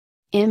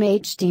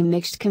MHD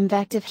mixed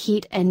convective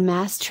heat and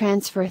mass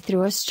transfer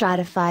through a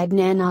stratified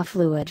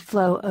nanofluid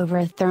flow over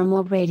a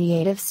thermal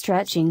radiative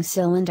stretching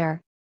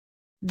cylinder.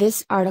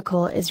 This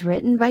article is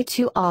written by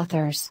two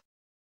authors.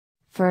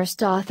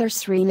 First author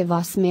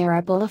Srinivas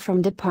Maripula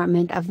from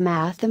Department of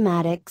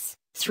Mathematics,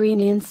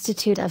 Srini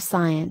Institute of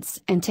Science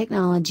and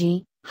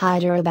Technology,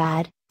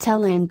 Hyderabad,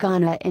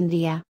 Telangana,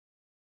 India.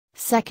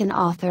 Second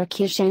author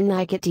Kishan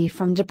Naikati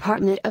from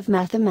Department of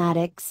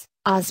Mathematics,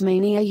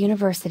 Osmania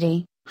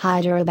University,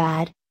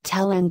 Hyderabad,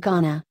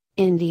 Telangana,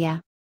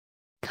 India.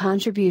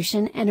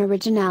 Contribution and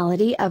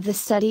originality of the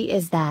study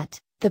is that,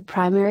 the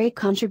primary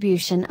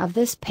contribution of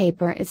this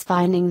paper is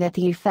finding that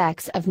the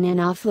effects of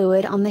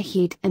nanofluid on the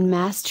heat and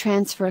mass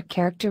transfer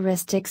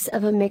characteristics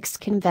of a mixed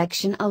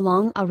convection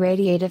along a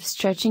radiative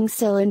stretching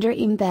cylinder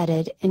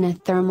embedded in a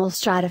thermal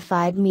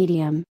stratified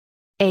medium.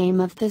 Aim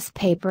of this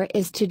paper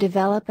is to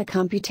develop a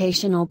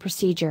computational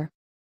procedure.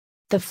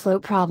 The flow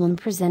problem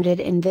presented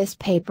in this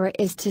paper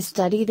is to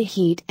study the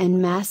heat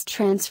and mass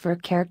transfer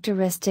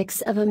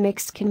characteristics of a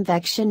mixed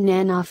convection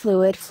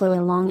nanofluid flow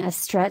along a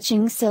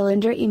stretching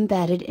cylinder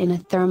embedded in a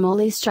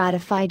thermally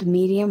stratified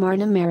medium or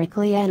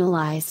numerically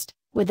analyzed,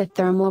 with the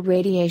thermal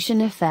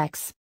radiation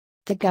effects.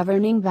 The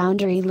governing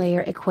boundary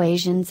layer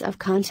equations of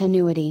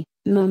continuity,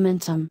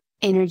 momentum,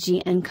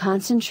 energy and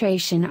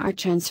concentration are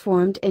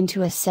transformed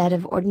into a set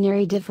of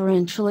ordinary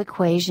differential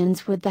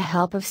equations with the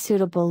help of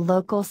suitable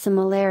local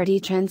similarity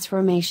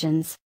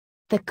transformations.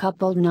 The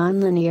coupled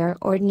nonlinear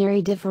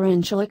ordinary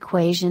differential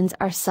equations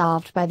are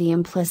solved by the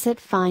implicit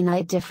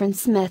finite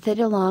difference method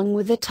along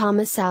with the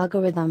Thomas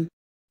algorithm.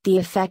 The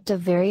effect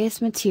of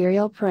various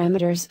material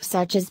parameters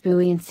such as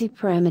buoyancy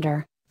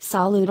parameter,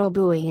 solute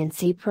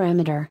buoyancy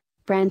parameter,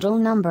 Prandtl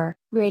number,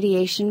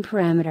 radiation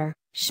parameter,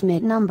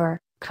 Schmidt number,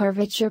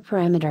 curvature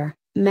parameter,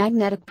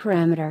 magnetic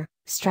parameter,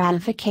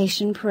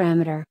 stratification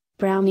parameter,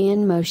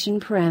 Brownian motion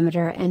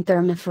parameter and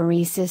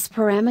thermophoresis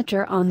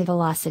parameter on the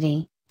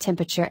velocity,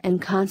 temperature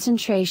and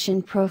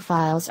concentration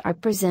profiles are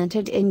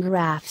presented in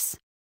graphs.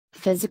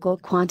 Physical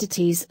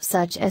quantities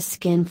such as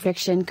skin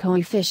friction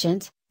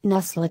coefficient,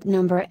 Nusselt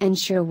number and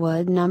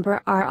Sherwood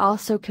number are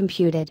also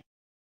computed.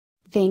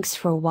 Thanks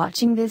for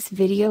watching this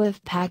video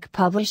of PAC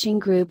Publishing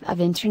Group of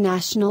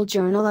International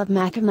Journal of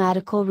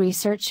Mathematical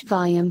Research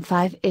Volume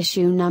 5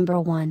 Issue Number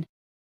 1.